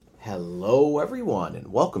Hello, everyone,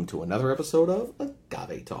 and welcome to another episode of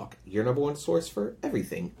Agave Talk, your number one source for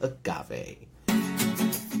everything agave.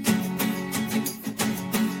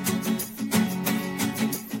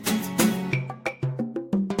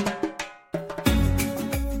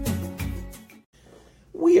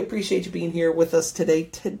 We appreciate you being here with us today.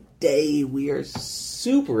 Today, we are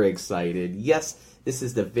super excited. Yes, this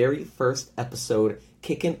is the very first episode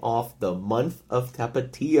kicking off the month of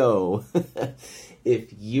Tapatio.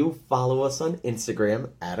 If you follow us on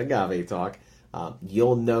Instagram at Agave Talk,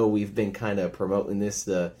 you'll know we've been kind of promoting this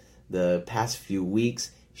the past few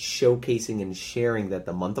weeks, showcasing and sharing that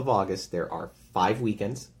the month of August there are 5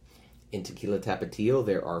 weekends. In Tequila Tapatio,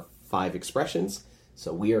 there are 5 expressions.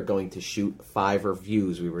 So we are going to shoot 5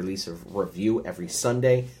 reviews. We release a review every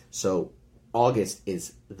Sunday. So August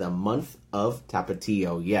is the month of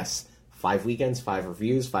Tapatio. Yes, 5 weekends, 5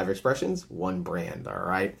 reviews, 5 expressions, 1 brand, all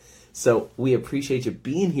right? So we appreciate you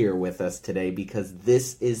being here with us today because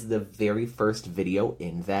this is the very first video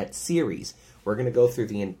in that series. We're going to go through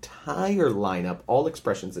the entire lineup, all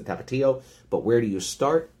expressions at Tapatio, but where do you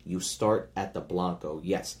start? You start at the Blanco,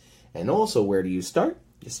 yes. And also, where do you start?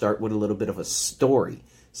 You start with a little bit of a story.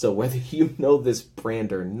 So whether you know this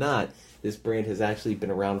brand or not, this brand has actually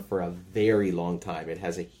been around for a very long time. It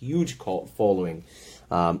has a huge cult following.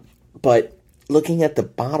 But looking at the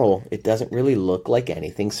bottle, it doesn't really look like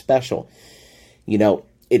anything special. You know,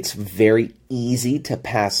 it's very easy to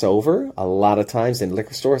pass over. A lot of times in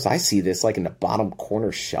liquor stores, I see this like in the bottom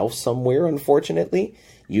corner shelf somewhere, unfortunately.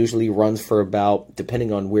 Usually runs for about,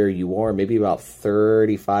 depending on where you are, maybe about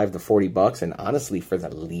 $35 to $40. And honestly, for the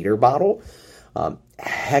liter bottle,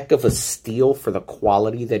 heck of a steal for the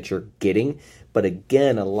quality that you're getting. But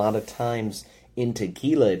again, a lot of times in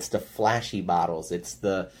tequila, it's the flashy bottles. It's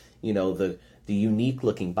the, you know, the unique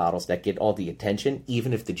looking bottles that get all the attention,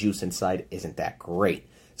 even if the juice inside isn't that great.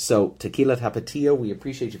 So Tequila Tapatio, we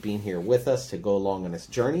appreciate you being here with us to go along on this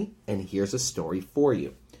journey. And here's a story for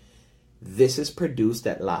you. This is produced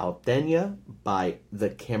at La Alteña by the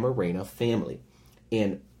Camarena family.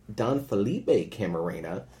 And Don Felipe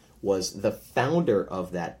Camarena was the founder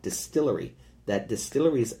of that distillery. That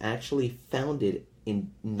distillery is actually founded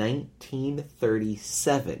in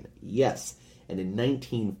 1937. Yes. And in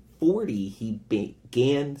 1940, he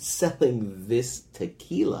began selling this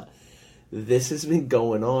tequila. This has been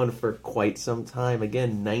going on for quite some time.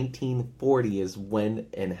 Again, 1940 is when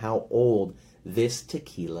and how old this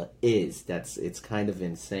tequila is. It's kind of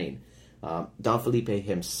insane. Don Felipe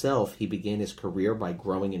himself, he began his career by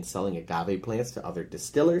growing and selling agave plants to other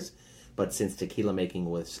distillers. But since tequila making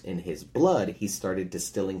was in his blood, he started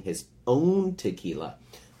distilling his own tequila,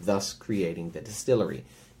 thus creating the distillery.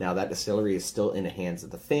 Now, that distillery is still in the hands of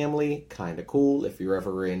the family. Kind of cool. If you're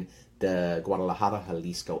ever in the Guadalajara,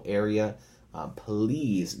 Jalisco area,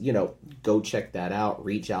 please, go check that out.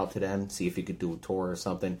 Reach out to them. See if you could do a tour or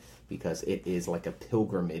something, because it is like a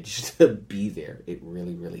pilgrimage to be there. It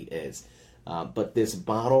really, really is. But this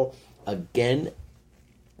bottle, again,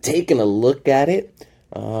 taking a look at it,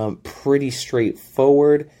 pretty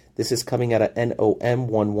straightforward. This is coming out of NOM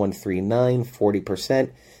 1139, 40%.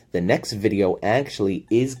 The next video actually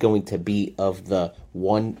is going to be of the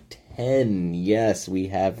 110. Yes, we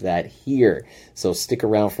have that here. So stick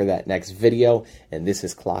around for that next video. And this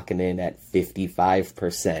is clocking in at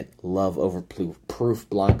 55%. Love over proof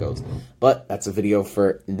Blancos. But that's a video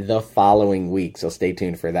for the following week. So stay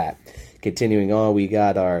tuned for that. Continuing on, we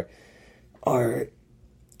got our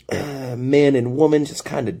man and woman just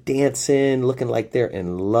kind of dancing, looking like they're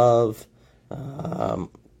in love.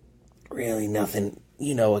 Really nothing,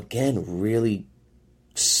 again, really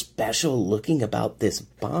special looking about this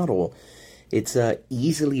bottle. It's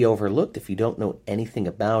easily overlooked if you don't know anything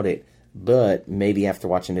about it, but maybe after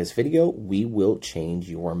watching this video, we will change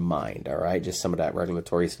your mind, all right? Just some of that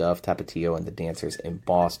regulatory stuff, Tapatio and the dancers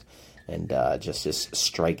embossed, and just this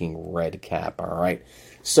striking red cap, all right?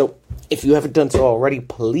 So if you haven't done so already,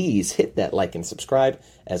 please hit that like and subscribe,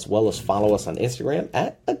 as well as follow us on Instagram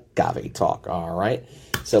at Agave Talk, all right?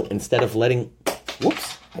 So instead of letting...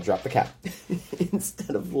 Whoops, I dropped the cap.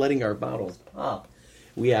 Instead of letting our bottles pop,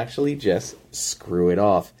 we actually just screw it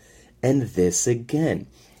off. And this again,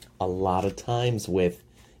 a lot of times with,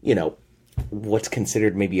 what's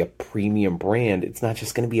considered maybe a premium brand, it's not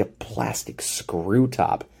just going to be a plastic screw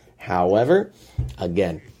top. However,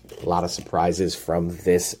 again, a lot of surprises from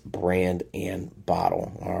this brand and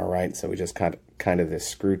bottle. All right, so we just kind of this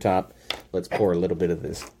screw top. Let's pour a little bit of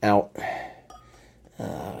this out.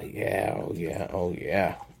 Oh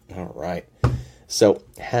yeah. All right. So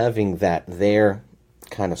having that there,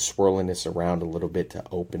 kind of swirling this around a little bit to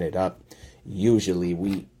open it up. Usually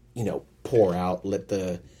we, pour out, let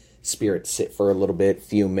the spirit sit for a little bit,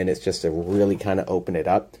 few minutes, just to really kind of open it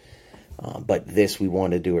up. But this, we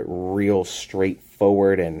want to do it real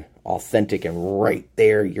straightforward and authentic, and right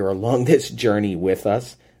there, you're along this journey with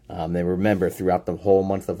us. And remember, throughout the whole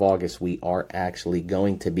month of August, we are actually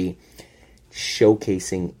going to be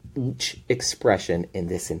showcasing each expression in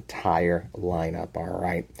this entire lineup, all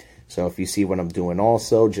right? So if you see what I'm doing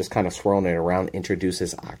also, just kind of swirling it around,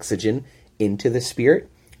 introduces oxygen into the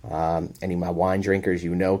spirit. Any of my wine drinkers,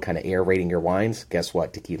 you know, kind of aerating your wines. Guess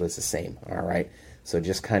what? Tequila's the same, all right? So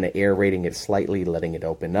just kind of aerating it slightly, letting it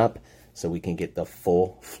open up so we can get the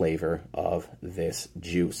full flavor of this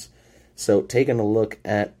juice. So taking a look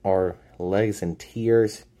at our legs and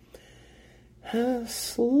tears,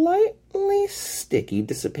 slightly sticky,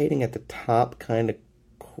 dissipating at the top kind of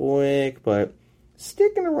quick, but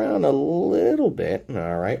sticking around a little bit.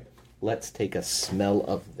 All right, let's take a smell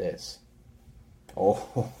of this.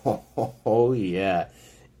 Oh, yeah.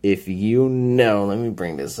 If you know, let me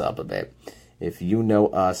bring this up a bit. If you know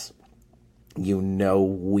us, you know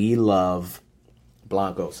we love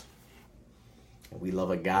Blancos. We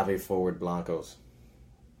love agave-forward Blancos.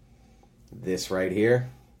 This right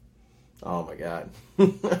here, oh my God.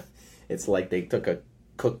 It's like they took a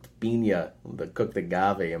cooked piña, the cooked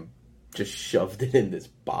agave, and just shoved it in this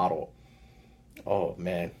bottle. Oh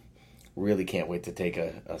man, really can't wait to take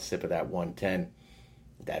a sip of that 110.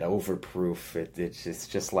 That overproof, it's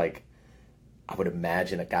just like, I would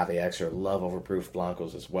imagine Agave Extra love overproof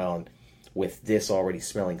Blancos as well. And with this already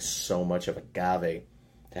smelling so much of agave,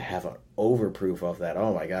 to have an overproof of that,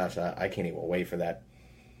 oh my gosh, I can't even wait for that.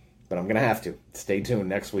 But I'm going to have to. Stay tuned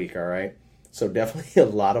next week, all right? So definitely a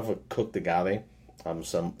lot of a cooked agave,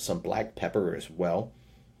 some black pepper as well,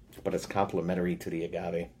 but it's complementary to the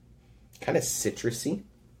agave. Kind of citrusy.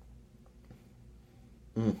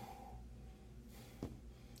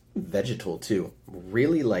 Vegetal too.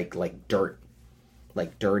 Really like dirt.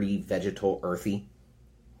 Like dirty, vegetal, earthy.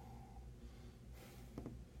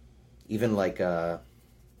 Even like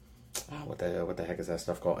what the heck is that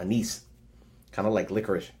stuff called? Anise. Kind of like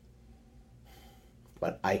licorice.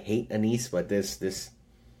 But I hate anise, but this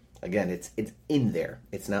again, it's in there.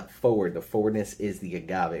 It's not forward. The forwardness is the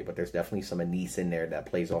agave, but there's definitely some anise in there that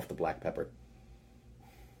plays off the black pepper.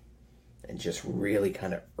 And just really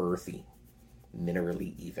kind of earthy,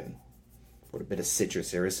 minerally even. With a bit of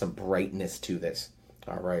citrus. There is some brightness to this.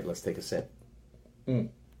 All right, let's take a sip.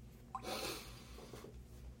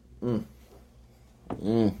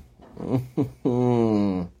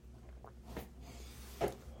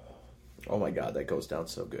 Oh my God, that goes down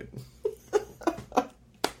so good.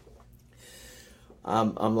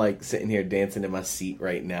 I'm like sitting here dancing in my seat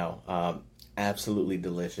right now. Absolutely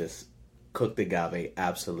delicious. Cooked agave,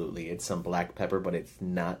 absolutely. It's some black pepper, but it's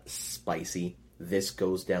not spicy. This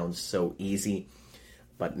goes down so easy.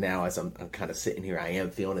 But now as I'm kind of sitting here, I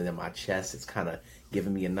am feeling it in my chest. It's kind of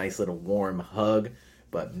giving me a nice little warm hug.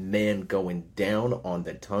 But man, going down on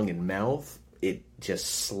the tongue and mouth, it just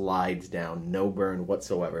slides down. No burn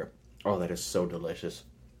whatsoever. Oh, that is so delicious.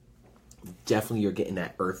 Definitely you're getting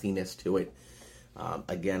that earthiness to it.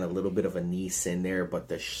 Again, a little bit of anise in there, but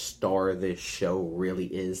the star of this show really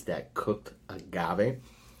is that cooked agave.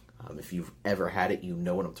 If you've ever had it, you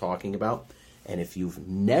know what I'm talking about. And if you've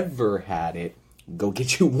never had it, go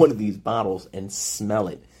get you one of these bottles and smell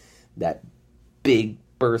it. That big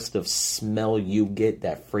burst of smell you get,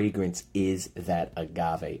 that fragrance is that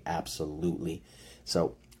agave, absolutely.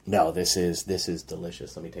 So, no, this is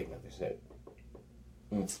delicious. Let me take another sip.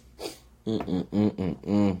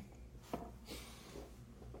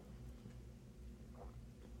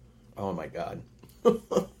 Oh my God.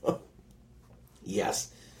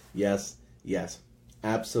 Yes.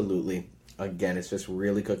 Absolutely. Again, it's just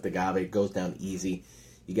really cooked agave. It goes down easy.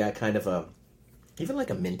 You got kind of even like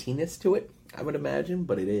a mintiness to it, I would imagine,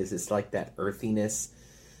 but it's like that earthiness,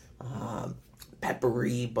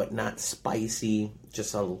 peppery, but not spicy.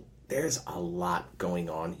 There's a lot going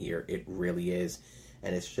on here. It really is.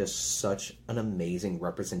 And it's just such an amazing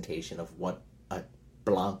representation of what a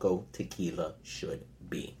Blanco tequila should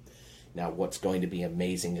be. Now, what's going to be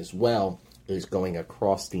amazing as well is going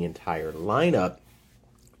across the entire lineup.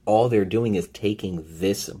 All they're doing is taking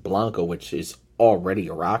this Blanco, which is already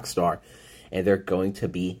a rock star, and they're going to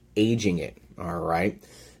be aging it, all right?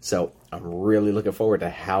 So I'm really looking forward to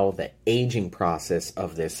how the aging process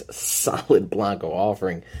of this solid Blanco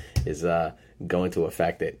offering is going to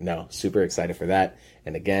affect it. No, super excited for that.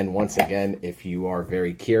 And again, once again, if you are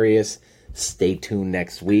very curious, Stay tuned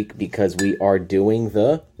next week because we are doing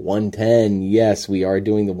the 110. Yes, we are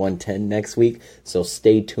doing the 110 next week. So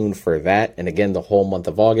stay tuned for that. And again, the whole month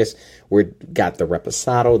of August, we've got the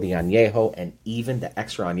Reposado, the Añejo, and even the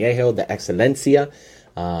Extra Añejo, the Excelencia,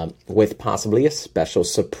 with possibly a special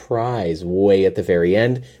surprise way at the very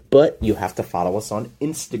end. But you have to follow us on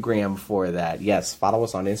Instagram for that. Yes, follow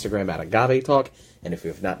us on Instagram at Agave Talk. And if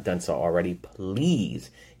you have not done so already,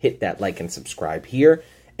 please hit that like and subscribe here.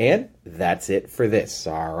 And that's it for this,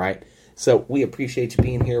 all right? So we appreciate you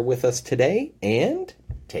being here with us today, and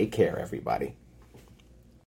take care, everybody.